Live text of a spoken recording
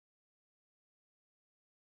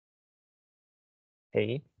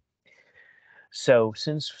Hey, so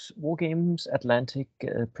since Wargames Atlantic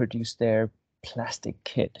produced their plastic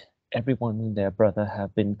kit, everyone and their brother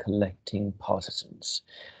have been collecting partisans,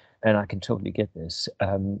 and I can totally get this.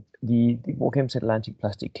 The Wargames Atlantic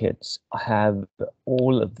plastic kits have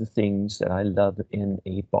all of the things that I love in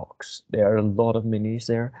a box. There are a lot of minis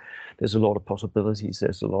there. There's a lot of possibilities.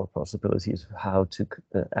 There's a lot of possibilities of how to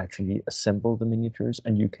actually assemble the miniatures,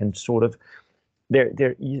 and you can sort of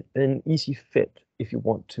they're an easy fit if you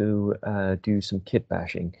want to do some kit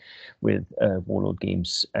bashing with Warlord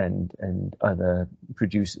Games and other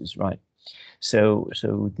producers, right? So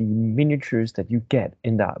the miniatures that you get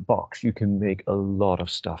in that box, you can make a lot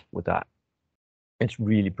of stuff with that. It's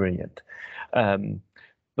really brilliant. Um,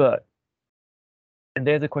 but and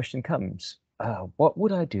there the question comes: what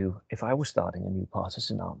would I do if I was starting a new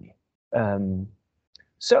partisan army? Um,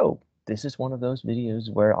 so this is one of those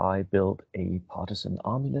videos where I built a partisan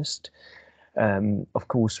army list. Of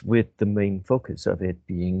course, with the main focus of it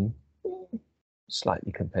being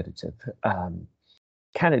slightly competitive.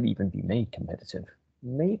 Can it even be made competitive?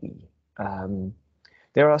 Maybe. Um,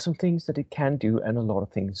 there are some things that it can do and a lot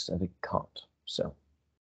of things that it can't. So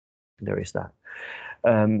there is that.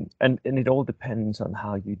 And it all depends on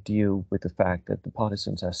how you deal with the fact that the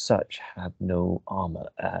partisans as such have no armor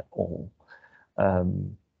at all.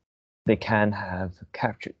 Um, they can have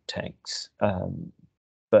captured tanks,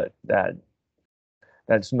 but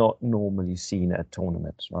that's not normally seen at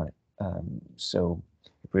tournaments, right? So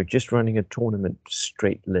if we're just running a tournament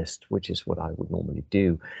straight list, which is what I would normally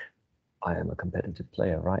do, I am a competitive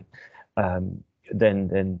player, right?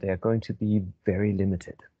 Then they're going to be very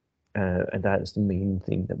limited. And that is the main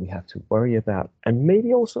thing that we have to worry about. And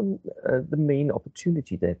maybe also the main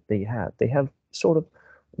opportunity that they have. They have sort of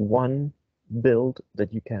one build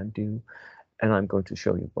that you can do, and I'm going to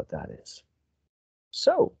show you what that is.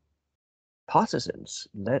 So partisans,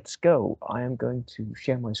 let's go. I am going to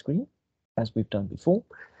share my screen as we've done before,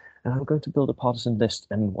 and I'm going to build a partisan list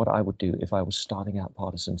and what I would do if I was starting out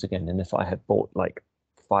partisans again, and if I had bought like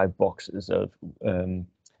 5 boxes of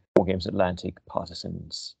Wargames Atlantic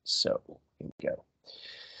partisans. So here we go.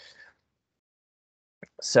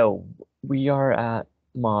 So we are at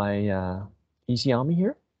my easy army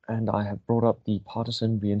here, and I have brought up the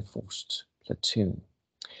partisan reinforced platoon.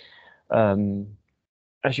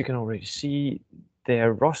 As you can already see,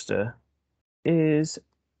 their roster is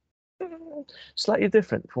slightly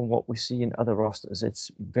different from what we see in other rosters.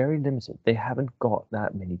 It's very limited. They haven't got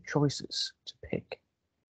that many choices to pick.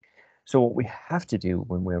 So what we have to do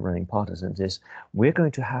when we're running partisans is we're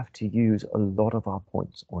going to have to use a lot of our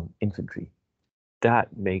points on infantry.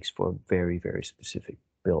 That makes for a very, very specific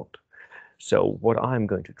build. So what I'm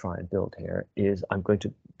going to try and build here is I'm going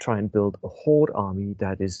to try and build a horde army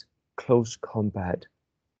that is close combat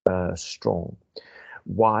strong.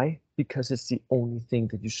 Why? Because it's the only thing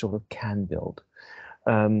that you sort of can build.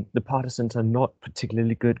 The partisans are not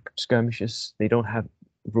particularly good skirmishers. They don't have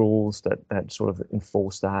rules that sort of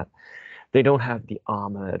enforce that. They don't have the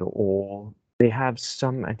armor at all. They have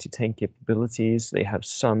some anti-tank capabilities. They have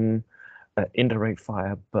some indirect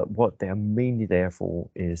fire, but what they're mainly there for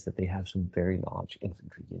is that they have some very large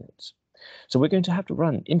infantry units. So we're going to have to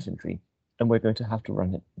run infantry, and we're going to have to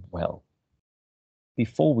run it well.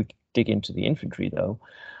 Before we dig into the infantry, though,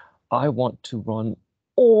 I want to run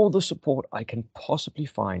all the support I can possibly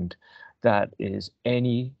find that is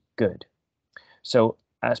any good. So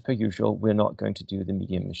as per usual, we're not going to do the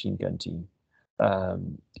medium machine gun team.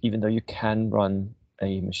 Even though you can run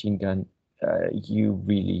a machine gun, you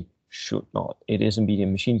really should not. It is a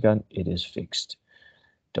medium machine gun. It is fixed.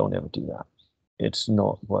 Don't ever do that. It's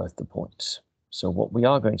not worth the points. So what we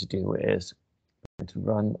are going to do is to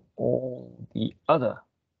run all the other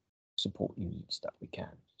support units that we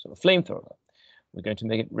can. So a flamethrower, we're going to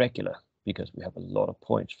make it regular because we have a lot of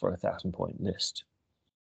points for a 1,000-point list.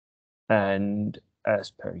 And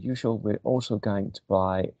as per usual, we're also going to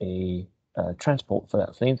buy a transport for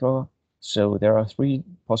that flamethrower. So there are 3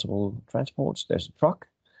 possible transports. There's a truck,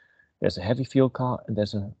 there's a heavy fuel car, and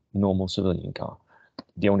there's a normal civilian car.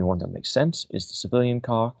 The only one that makes sense is the civilian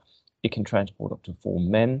car. It can transport up to 4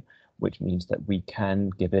 men, which means that we can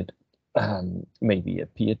give it maybe a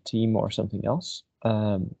peer team or something else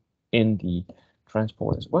in the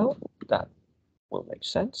transport as well. That will make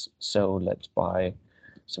sense. So let's buy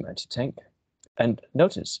some anti-tank. And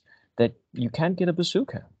notice that you can get a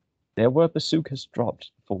bazooka. There were bazookas dropped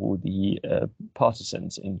for the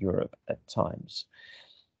partisans in Europe at times.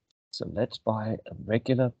 So let's buy a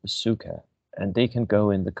regular bazooka, and they can go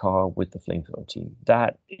in the car with the flamethrower team.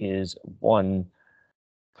 That is one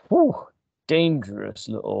dangerous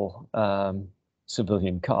little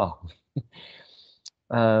civilian car.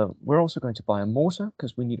 We're also going to buy a mortar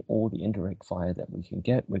because we need all the indirect fire that we can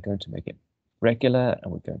get. We're going to make it regular,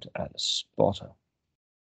 and we're going to add a spotter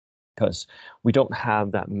because we don't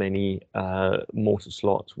have that many mortar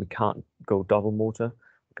slots. We can't go double mortar.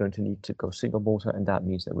 We're going to need to go single mortar, and that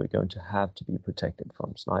means that we're going to have to be protected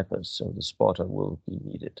from snipers, so the spotter will be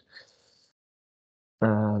needed.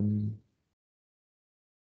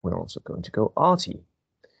 We're also going to go arty,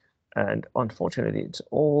 and unfortunately it's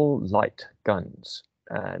all light guns,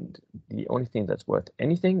 and the only thing that's worth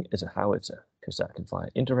anything is a howitzer, because that can fire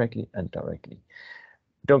indirectly and directly.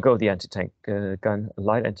 Don't go with the anti-tank gun. A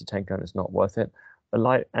light anti-tank gun is not worth it. A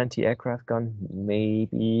light anti-aircraft gun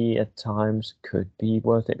maybe at times could be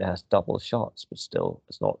worth it. It has double shots, but still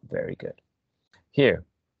it's not very good. Here,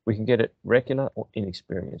 we can get it regular or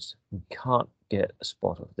inexperienced. We can't get a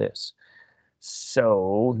spot of this.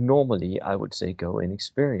 So normally I would say go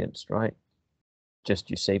inexperienced, right? Just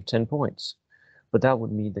you save 10 points. But that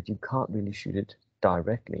would mean that you can't really shoot it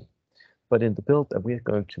directly. But in the build that we're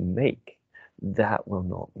going to make, that will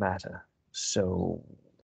not matter. So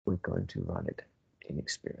we're going to run it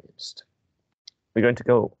inexperienced. We're going to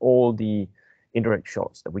go all the indirect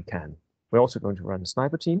shots that we can. We're also going to run a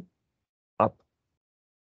sniper team up.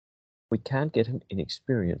 We can't get him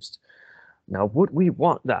inexperienced. Now, would we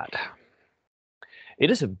want that?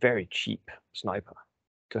 It is a very cheap sniper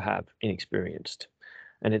to have inexperienced.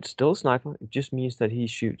 And it's still a sniper. It just means that he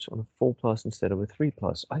shoots on a 4+ instead of a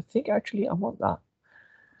 3+. I think actually I want that.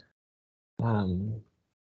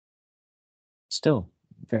 Still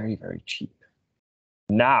very, very cheap.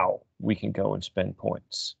 Now we can go and spend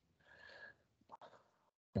points.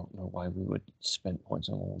 Don't know why we would spend points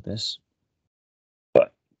on all this,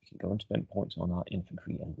 but we can go and spend points on our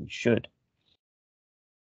infantry, and we should.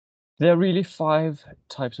 There are really 5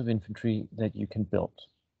 types of infantry that you can build.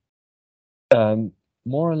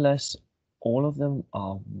 More or less, all of them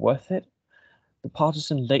are worth it. The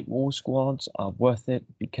partisan late war squads are worth it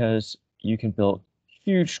because you can build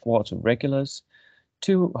huge squads of regulars,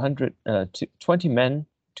 20 men,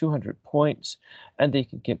 200 points, and they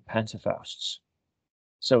can get Panzerfausts.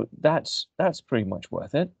 So that's pretty much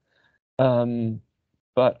worth it.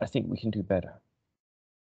 But I think we can do better.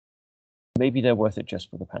 Maybe they're worth it just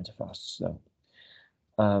for the Panzerfausts, though.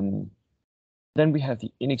 Then we have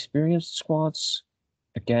the inexperienced squads.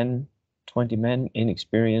 Again, 20 men,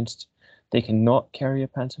 inexperienced. They cannot carry a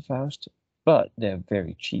Panzerfaust, but they're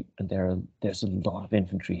very cheap, and there's a lot of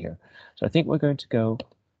infantry here. So I think we're going to go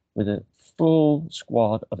with a full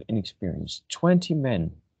squad of inexperienced, 20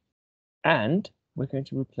 men. And we're going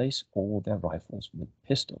to replace all their rifles with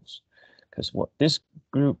pistols. Because what this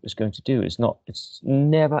group is going to do is it's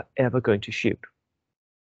never, ever going to shoot.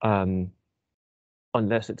 Unless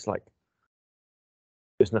it's like,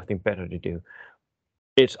 there's nothing better to do.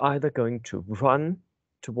 It's either going to run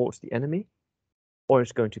towards the enemy, or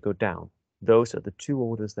it's going to go down. Those are the 2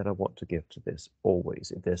 orders that I want to give to this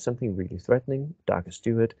always. If there's something really threatening, Darker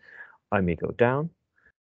Steward, I may go down.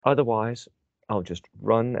 Otherwise, I'll just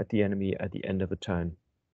run at the enemy at the end of a turn,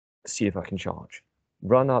 see if I can charge.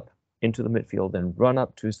 Run up into the midfield, then run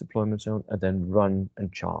up to his deployment zone, and then run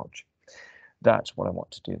and charge. That's what I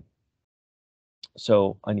want to do.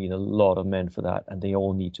 So I need a lot of men for that, and they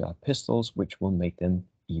all need to have pistols, which will make them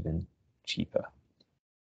even cheaper.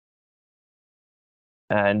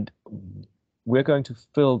 And we're going to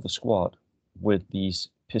fill the squad with these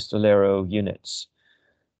pistolero units,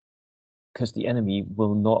 because the enemy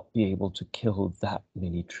will not be able to kill that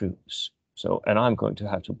many troops. So, and I'm going to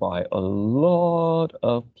have to buy a lot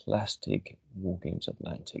of plastic Wargames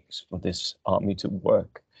Atlantics for this army to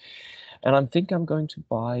work. And I think I'm going to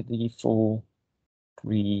buy the full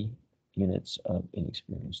 3 units of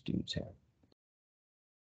inexperienced dudes here.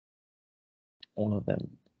 All of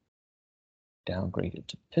them downgraded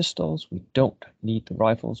to pistols. We don't need the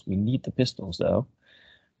rifles. We need the pistols, though,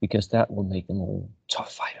 because that will make them all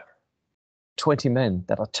tough fighter. 20 men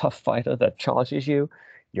that are tough fighter that charges you,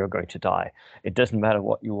 you're going to die. It doesn't matter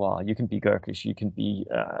what you are. You can be Gurkish, you can be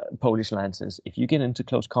Polish Lancers. If you get into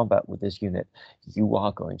close combat with this unit, you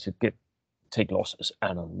are going to take losses,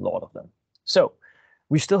 and a lot of them. So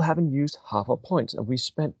we still haven't used half our points, and we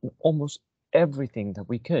spent almost everything that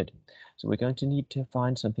we could. So we're going to need to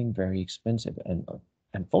find something very expensive, and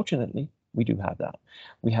fortunately, we do have that.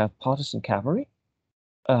 We have partisan cavalry,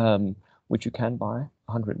 which you can buy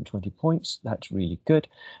 120 points. That's really good,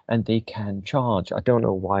 and they can charge. I don't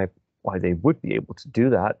know why they would be able to do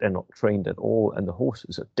that. They're not trained at all, and the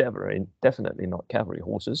horses are definitely not cavalry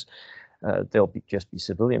horses. They'll just be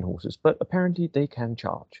civilian horses, but apparently they can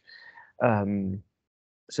charge.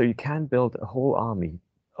 So you can build a whole army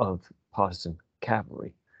of partisan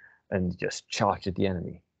cavalry, and just charge at the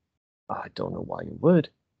enemy. I don't know why you would,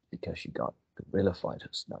 because you got guerrilla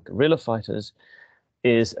fighters. Now, guerrilla fighters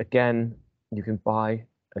is, again, you can buy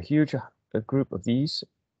a group of these,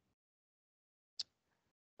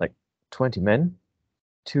 like 20 men,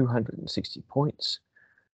 260 points,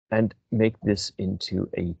 and make this into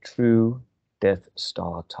a true Death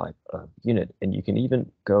Star type of unit. And you can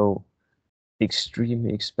even go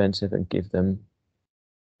extremely expensive and give them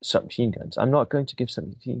submachine guns. I'm not going to give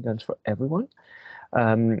submachine guns for everyone.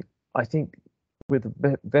 I think with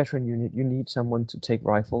a veteran unit, you need someone to take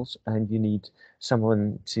rifles and you need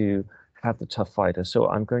someone to have the tough fighter. So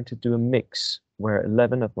I'm going to do a mix where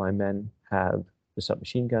 11 of my men have the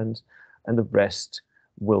submachine guns and the rest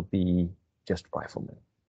will be just riflemen.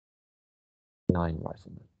 9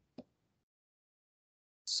 riflemen.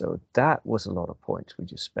 So that was a lot of points we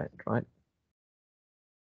just spent, right?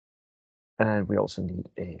 And we also need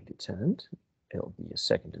a lieutenant. It'll be a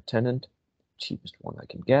second lieutenant, cheapest one I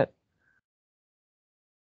can get.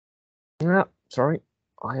 Sorry,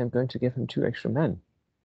 I am going to give him 2 extra men.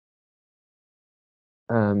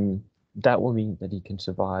 That will mean that he can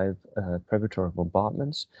survive predatory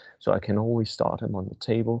bombardments, so I can always start him on the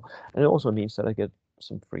table. And it also means that I get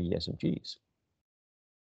some free SMGs.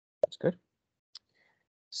 That's good.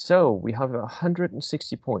 So we have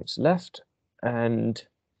 160 points left, and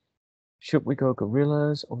should we go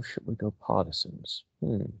guerrillas or should we go partisans?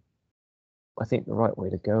 I think the right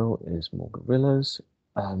way to go is more guerrillas.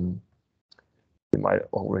 You might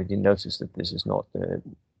already notice that this is not the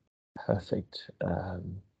perfect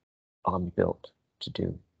army built to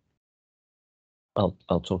do. I'll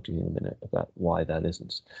talk to you in a minute about why that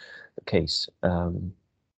isn't the case.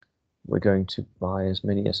 We're going to buy as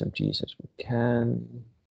many SMGs as we can.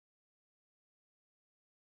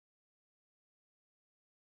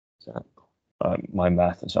 So, my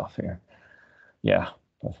math is off here. Yeah,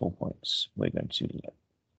 by 4 points. We're going to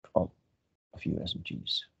drop a few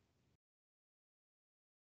SMGs.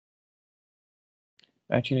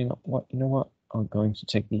 Actually, you know what? I'm going to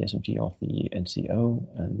take the SMG off the NCO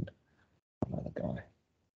and another guy.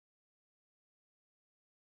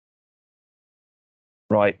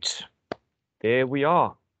 Right, there we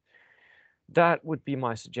are. That would be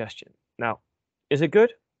my suggestion. Now, is it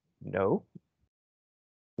good? No.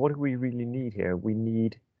 What do we really need here? We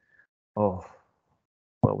need, well,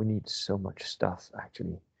 we need so much stuff,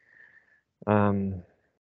 actually. You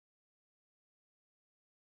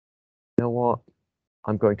know what?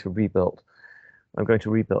 I'm going to rebuild. I'm going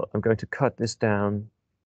to cut this down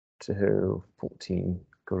to 14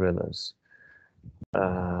 guerrillas.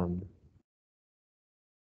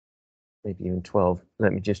 Maybe even 12.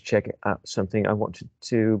 Let me just check out something. I wanted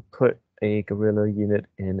to put a guerrilla unit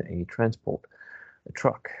in a transport, a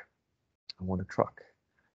truck. I want a truck.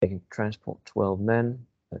 They can transport 12 men.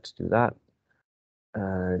 Let's do that.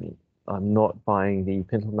 I'm not buying the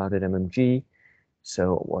pintle-mounted MMG.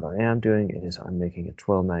 So what I am doing is I'm making a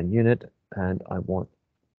 12-man unit, and I want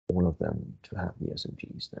all of them to have the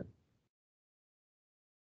SMGs then.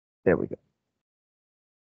 There we go.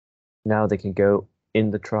 Now they can go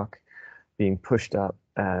in the truck, being pushed up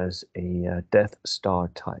as a Death Star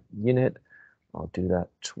type unit. I'll do that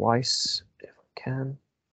twice if I can.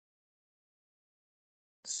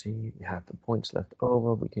 Let's see, we have the points left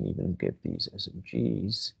over. We can even give these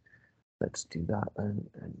SMGs. Let's do that then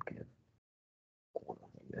and give all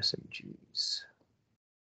of them SMGs.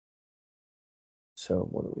 So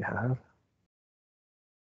what do we have?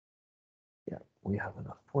 Yeah, we have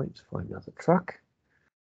enough points for another truck.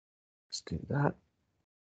 Let's do that.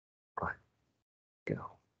 Right,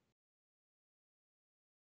 go.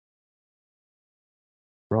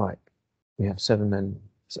 Right, we have 7 men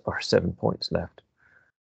or 7 points left.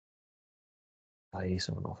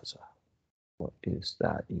 Liaison officer. What is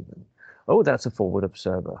that even? Oh, that's a forward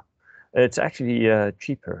observer. It's actually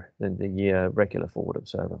cheaper than the regular forward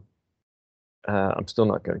observer. I'm still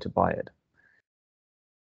not going to buy it.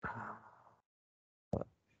 But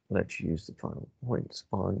let's use the final points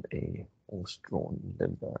on a horse-drawn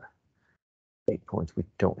limber. 8 points. We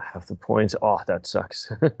don't have the points. Oh, that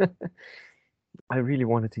sucks. I really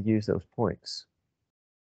wanted to use those points.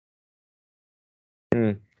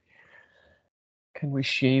 Can we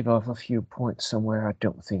shave off a few points somewhere? I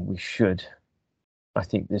don't think we should. I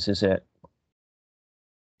think this is it.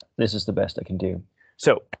 This is the best I can do.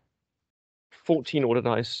 So 14 order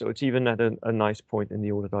dice, so it's even at a nice point in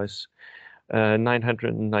the order dice.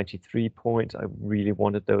 993 points. I really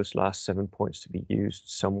wanted those last 7 points to be used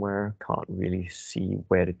somewhere. Can't really see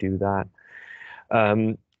where to do that.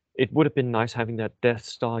 It would have been nice having that Death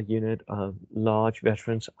Star unit of large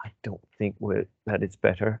veterans. I don't think that it's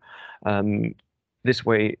better. This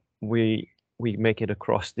way, we make it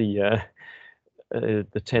across the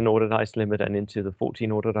 10 order dice limit and into the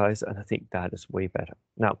 14 order dice, and I think that is way better.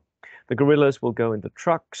 Now, the guerrillas will go in the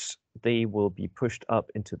trucks. They will be pushed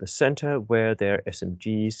up into the center where their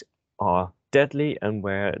SMGs are deadly and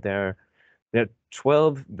where there are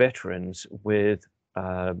 12 veterans with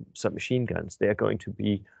submachine guns. They are going to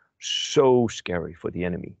be so scary for the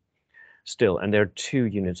enemy still, and there are 2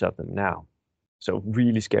 units of them now. So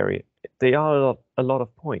really scary. They are a lot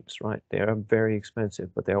of points, right? They are very expensive,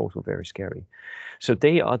 but they're also very scary. So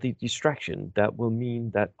they are the distraction that will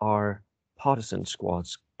mean that our partisan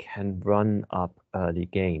squads can run up early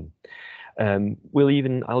game.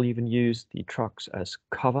 I'll even use the trucks as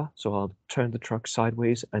cover. So I'll turn the trucks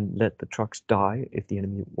sideways and let the trucks die. If the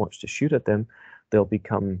enemy wants to shoot at them, they'll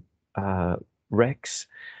become wrecks.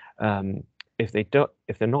 If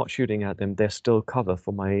they're not shooting at them, they're still cover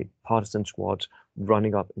for my partisan squads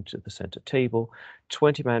running up into the center table.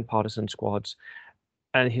 20-man partisan squads,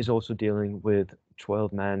 and he's also dealing with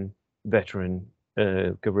 12-man veteran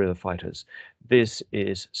guerrilla fighters. This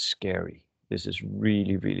is scary. This is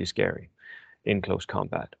really, really scary in close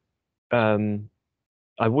combat.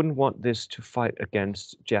 I wouldn't want this to fight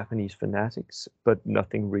against Japanese fanatics, but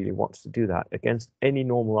nothing really wants to do that. Against any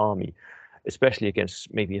normal army, especially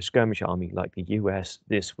against maybe a skirmish army like the US,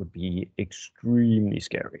 this would be extremely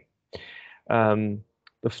scary.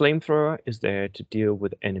 The flamethrower is there to deal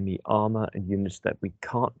with enemy armor and units that we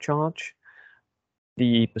can't charge.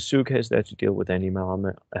 The bazooka is there to deal with enemy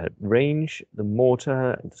armor at range. The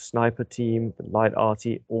mortar and the sniper team, the light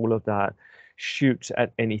arty, all of that shoots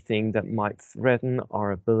at anything that might threaten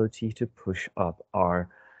our ability to push up our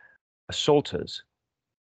assaulters.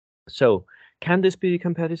 So, can this be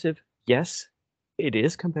competitive? Yes, it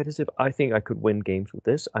is competitive. I think I could win games with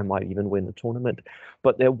this. I might even win the tournament,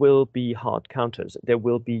 but there will be hard counters. There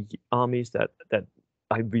will be armies that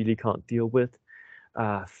I really can't deal with.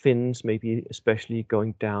 Finns, maybe especially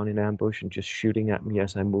going down in ambush and just shooting at me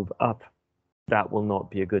as I move up. That will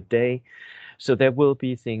not be a good day. So there will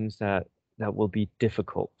be things that will be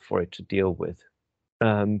difficult for it to deal with.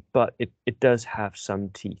 But it does have some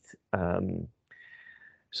teeth.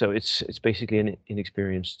 So it's basically an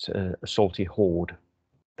inexperienced, salty horde.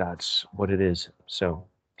 That's what it is. So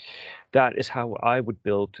that is how I would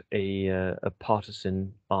build a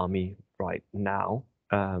partisan army right now.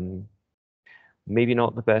 Maybe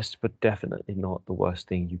not the best, but definitely not the worst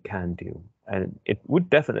thing you can do. And it would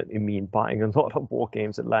definitely mean buying a lot of War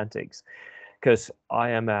Games Atlantics, because I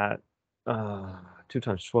am at 2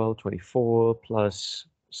 times 12, 24 plus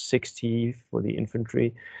 60 for the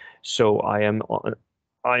infantry. So I am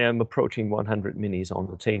approaching 100 minis on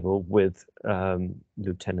the table with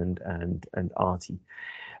Lieutenant and Arty.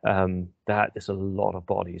 That is a lot of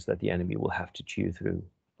bodies that the enemy will have to chew through.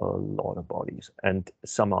 A lot of bodies, and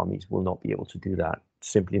some armies will not be able to do that,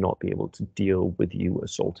 simply not be able to deal with you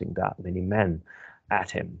assaulting that many men at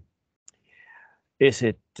him. Is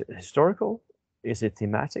it historical? Is it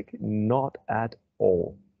thematic? Not at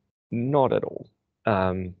all. Not at all.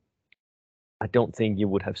 I don't think you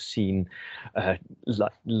would have seen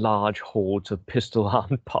large hordes of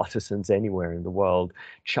pistol-armed partisans anywhere in the world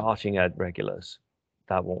charging at regulars.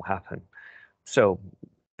 That won't happen. So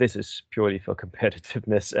this is purely for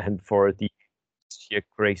competitiveness and for the sheer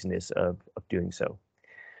craziness of doing so.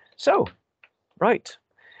 So, right,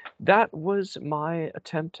 that was my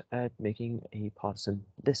attempt at making a partisan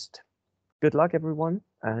list. Good luck, everyone,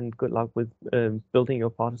 and good luck with building your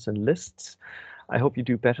partisan lists. I hope you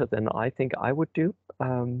do better than I think I would do.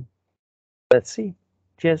 Let's see.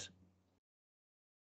 Cheers.